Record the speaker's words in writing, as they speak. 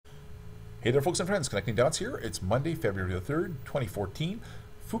Hey there, folks and friends. Connecting Dots here. It's Monday, February the 3rd, 2014.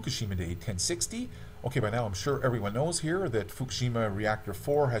 Fukushima Day 1060. Okay, by now I'm sure everyone knows here that Fukushima Reactor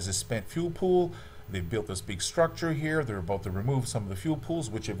 4 has a spent fuel pool. They've built this big structure here. They're about to remove some of the fuel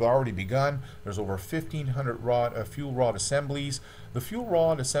pools, which have already begun. There's over 1,500 fuel rod assemblies. The fuel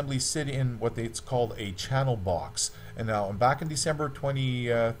rod assemblies sit in what it's called a channel box. And now, back in December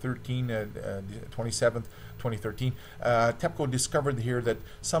 2013, 27th, 2013, TEPCO discovered here that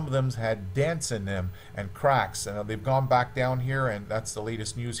some of them had dents in them and cracks. They've gone back down here, and that's the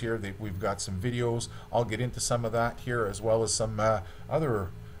latest news here. We've got some videos. I'll get into some of that here, as well as some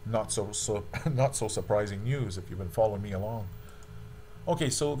other not so surprising news if you've been following me along.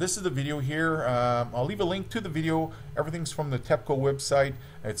 Okay, so this is the video here. I'll leave a link to the video. Everything's from the TEPCO website.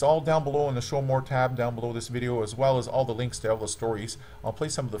 It's all down below in the Show More tab down below this video, as well as all the links to all the stories. I'll play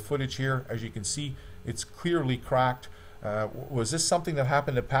some of the footage here. As you can see, it's clearly cracked. Was this something that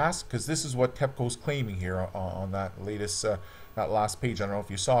happened in the past? Because this is what TEPCO's claiming here on that latest, that last page. I don't know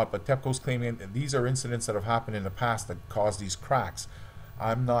if you saw it, but TEPCO's claiming that these are incidents that have happened in the past that caused these cracks.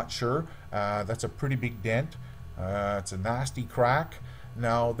 I'm not sure. That's a pretty big dent. It's a nasty crack.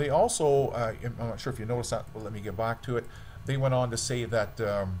 Now, they also, I'm not sure if you noticed that, but let me get back to it. They went on to say that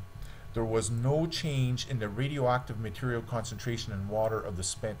there was no change in the radioactive material concentration in water of the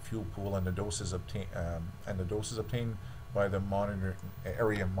spent fuel pool and the doses obtained by the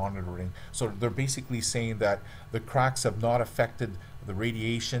area monitoring. So they're basically saying that the cracks have not affected the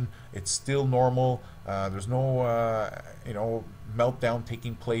radiation. It's still normal. There's no meltdown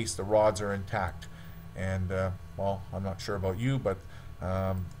taking place. The rods are intact. And well, I'm not sure about you, but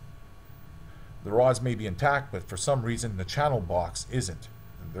the rods may be intact, but for some reason the channel box isn't.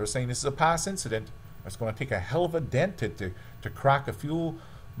 And they're saying this is a past incident. It's going to take a hell of a dent to crack a fuel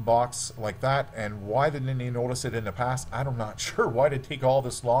box like that. And why didn't they notice it in the past? I'm not sure. Why did it take all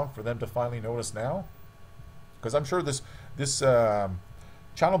this long for them to finally notice now? Because I'm sure this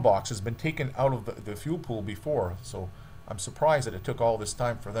channel box has been taken out of the fuel pool before. So I'm surprised that it took all this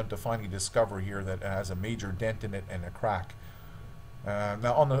time for them to finally discover here that it has a major dent in it and a crack.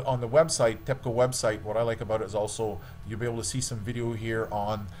 Now on the website, TEPCO website, what I like about it is also you'll be able to see some video here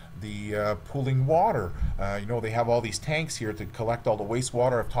on the pooling water. They have all these tanks here to collect all the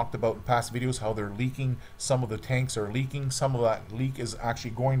wastewater. I've talked about in past videos how they're leaking. Some of the tanks are leaking. Some of that leak is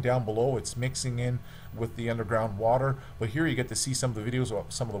actually going down below. It's mixing in with the underground water. But here you get to see some of the videos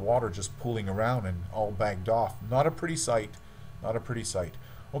of some of the water just pooling around and all bagged off. Not a pretty sight. Not a pretty sight.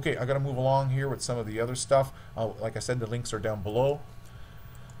 Okay, I got to move along here with some of the other stuff. Like I said, the links are down below.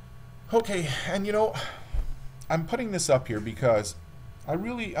 Okay, and I'm putting this up here because I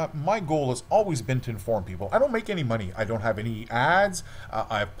really, my goal has always been to inform people. I don't make any money. I don't have any ads.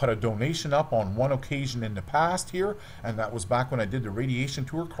 I've put a donation up on one occasion in the past here, and that was back when I did the radiation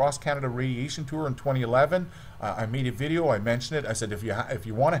tour, Cross Canada Radiation Tour in 2011. I made a video. I mentioned it. I said, if you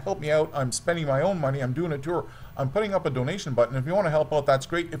want to help me out, I'm spending my own money. I'm doing a tour. I'm putting up a donation button. If you want to help out, that's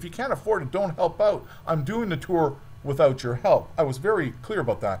great. If you can't afford it, don't help out. I'm doing the tour without your help. I was very clear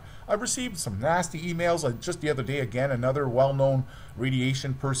about that. I've received some nasty emails. Just the other day, again, another well-known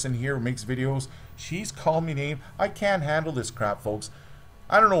radiation person here who makes videos. She's called me name. I can't handle this crap, folks.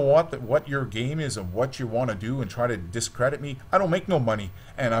 I don't know what your game is and what you want to do and try to discredit me. I don't make no money,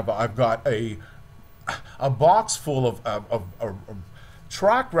 and I've got a box full of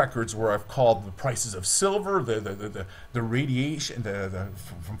track records where I've called the prices of silver, the radiation,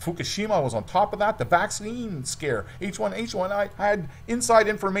 from Fukushima was on top of that, the vaccine scare, H1N1. I had inside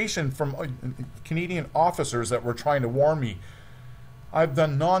information from Canadian officers that were trying to warn me. I've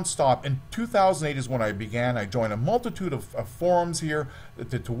done non-stop. In 2008 is when I began. I joined a multitude of forums here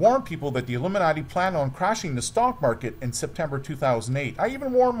to warn people that the Illuminati planned on crashing the stock market in September 2008. I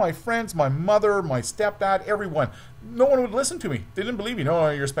even warned my friends, my mother, my stepdad, everyone. No one would listen to me. They didn't believe me. No,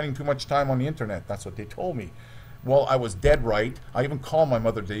 you're spending too much time on the internet. That's what they told me. Well, I was dead right. I even called my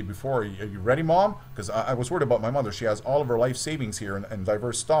mother the day before. Are you ready, Mom? Because I was worried about my mother. She has all of her life savings here in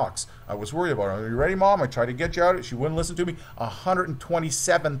diverse stocks. I was worried about her. Are you ready, Mom? I tried to get you out. She wouldn't listen to me.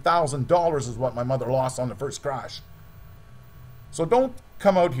 $127,000 is what my mother lost on the first crash. So don't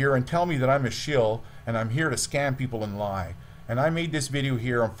come out here and tell me that I'm a shill and I'm here to scam people and lie. And I made this video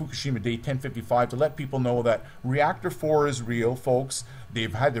here on Fukushima Day 1055 to let people know that Reactor 4 is real, folks.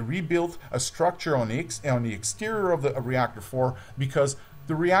 They've had to rebuild a structure on the exterior of the Reactor 4 because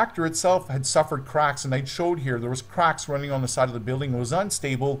the reactor itself had suffered cracks, and I showed here there was cracks running on the side of the building. It was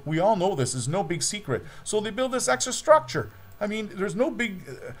unstable. We all know this is no big secret. So they built this extra structure. I mean, there's no big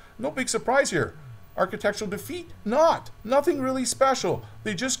surprise here. architectural defeat? Nothing really special.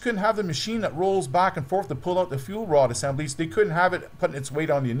 They just couldn't have the machine that rolls back and forth to pull out the fuel rod assemblies. They couldn't have it putting its weight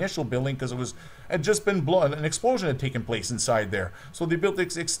on the initial building because it had just been blown. An explosion had taken place inside there. So they built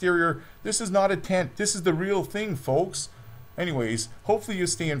this exterior. This is not a tent. This is the real thing, folks. Anyways, hopefully you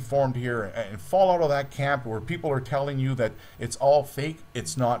stay informed here and fall out of that camp where people are telling you that it's all fake.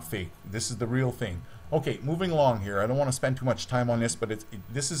 It's not fake. This is the real thing. Okay, moving along here. I don't want to spend too much time on this, but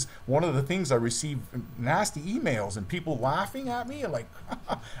this is one of the things I receive nasty emails and people laughing at me like,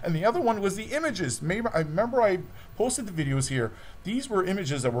 and the other one was the images. Maybe I remember I posted the videos here. These were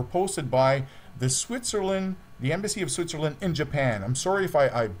images that were posted by the Embassy of Switzerland in Japan. I'm sorry if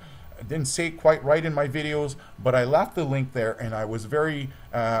I didn't say it quite right in my videos, but I left the link there, and I was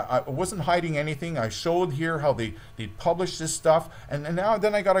I wasn't hiding anything. I showed here how they published this stuff, and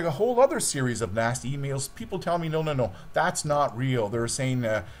then I got a whole other series of nasty emails. People tell me, no, that's not real. They're saying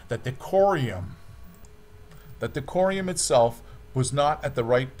that the corium itself was not at the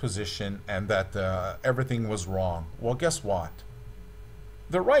right position, and that everything was wrong. Well, guess what?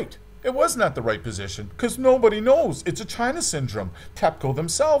 They're right. It wasn't at the right position because nobody knows. It's a China syndrome. TEPCO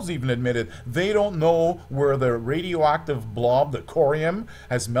themselves even admitted they don't know where the radioactive blob, the corium,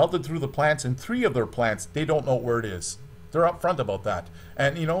 has melted through the plants in 3 of their plants. They don't know where it is. They're upfront about that.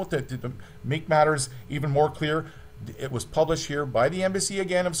 And you know, to make matters even more clear, it was published here by the Embassy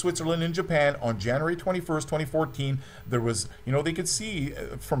again of Switzerland in Japan on January 21st, 2014. There was, they could see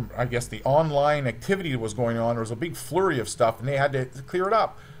from, I guess, the online activity that was going on, there was a big flurry of stuff, and they had to clear it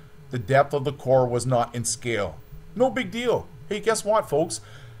up. The depth of the core was not in scale. No big deal. Hey, guess what, folks?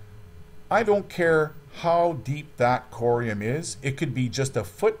 I don't care how deep that corium is. It could be just a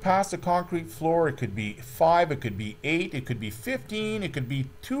foot past the concrete floor. It could be 5. It could be 8. It could be 15. It could be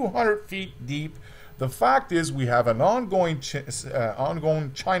 200 feet deep. The fact is we have an ongoing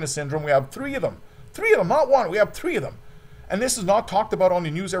China syndrome. We have 3 of them. 3 of them, not 1. We have 3 of them. And this is not talked about on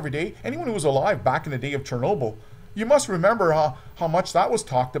the news every day. Anyone who was alive back in the day of Chernobyl, you must remember how much that was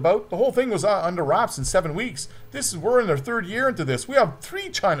talked about. The whole thing was under wraps in 7 weeks. We're in their 3rd year into this. We have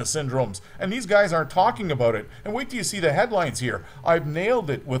 3 China syndromes, and these guys aren't talking about it. And wait till you see the headlines here. I've nailed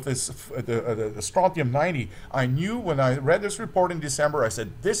it with this the Strontium 90. I knew when I read this report in December, I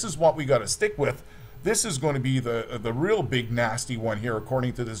said, this is what we got to stick with. This is going to be the real big nasty one here,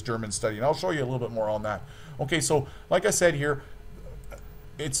 according to this German study. And I'll show you a little bit more on that. Okay, so like I said here,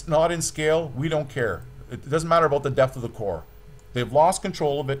 it's not in scale. We don't care. It doesn't matter about the depth of the core. They've lost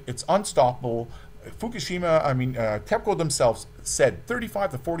control of it. It's unstoppable. TEPCO themselves said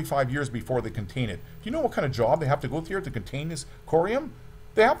 35 to 45 years before they contain it. Do you know what kind of job they have to go through to contain this corium?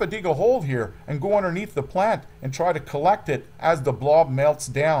 They have to dig a hole here and go underneath the plant and try to collect it as the blob melts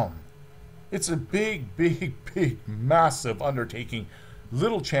down. It's a big, massive undertaking.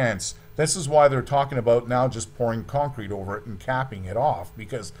 Little chance. This is why they're talking about now just pouring concrete over it and capping it off,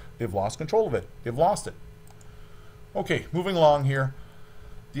 because they've lost control of it. They've lost it. Okay, moving along here.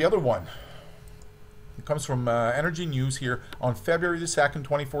 The other one. It comes from Energy News here on February the 2nd,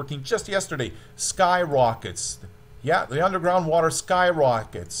 2014, just yesterday. SKYROCKETS. Yeah, the underground water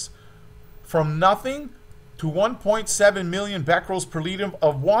SKYROCKETS. From nothing to 1.7 million becquerels per liter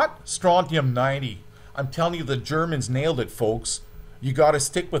of what? Strontium 90. I'm telling you, the Germans nailed it, folks. You got to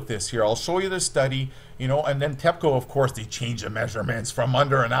stick with this here. I'll show you the study, and then TEPCO, of course, they change the measurements from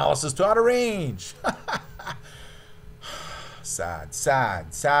under analysis to out of range. Sad.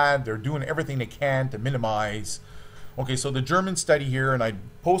 They're doing everything they can to minimize. Okay, so the German study here, and I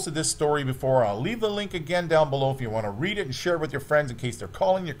posted this story before. I'll leave the link again down below if you want to read it and share it with your friends in case they're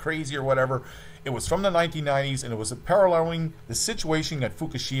calling you crazy or whatever. It was from the 1990s, and it was paralleling the situation at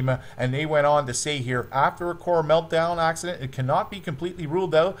Fukushima, and they went on to say here, after a core meltdown accident, it cannot be completely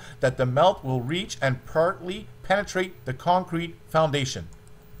ruled out that the melt will reach and partly penetrate the concrete foundation.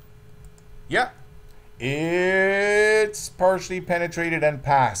 Yeah. It's partially penetrated and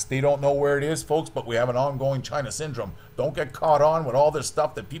passed. They don't know where it is, folks, but we have an ongoing China syndrome. Don't get caught on with all this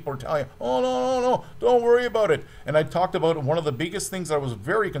stuff that people are telling you, oh, no, don't worry about it. And I talked about one of the biggest things I was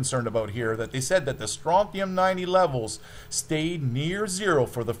very concerned about here, that they said that the Strontium 90 levels stayed near 0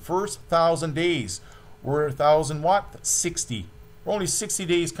 for the first 1,000 days. We're 1,000 what? 60. We're only 60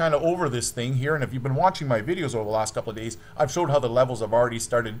 days kind of over this thing here, and if you've been watching my videos over the last couple of days, I've showed how the levels have already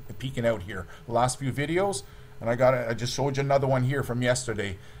started peaking out here. The last few videos, and I just showed you another one here from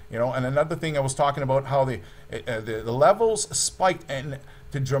yesterday. And another thing I was talking about how the levels spiked and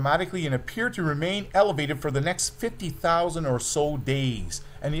to dramatically and appear to remain elevated for the next 50,000 or so days.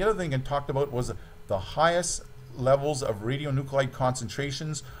 And the other thing I talked about was the highest levels of radionuclide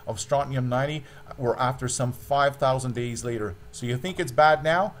concentrations of strontium-90 were after some 5,000 days later. So you think it's bad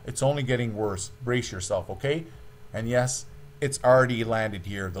now? It's only getting worse. Brace yourself, okay? And yes, it's already landed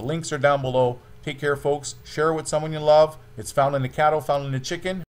here. The links are down below. Take care, folks. Share it with someone you love. It's found in the cattle, found in the chicken.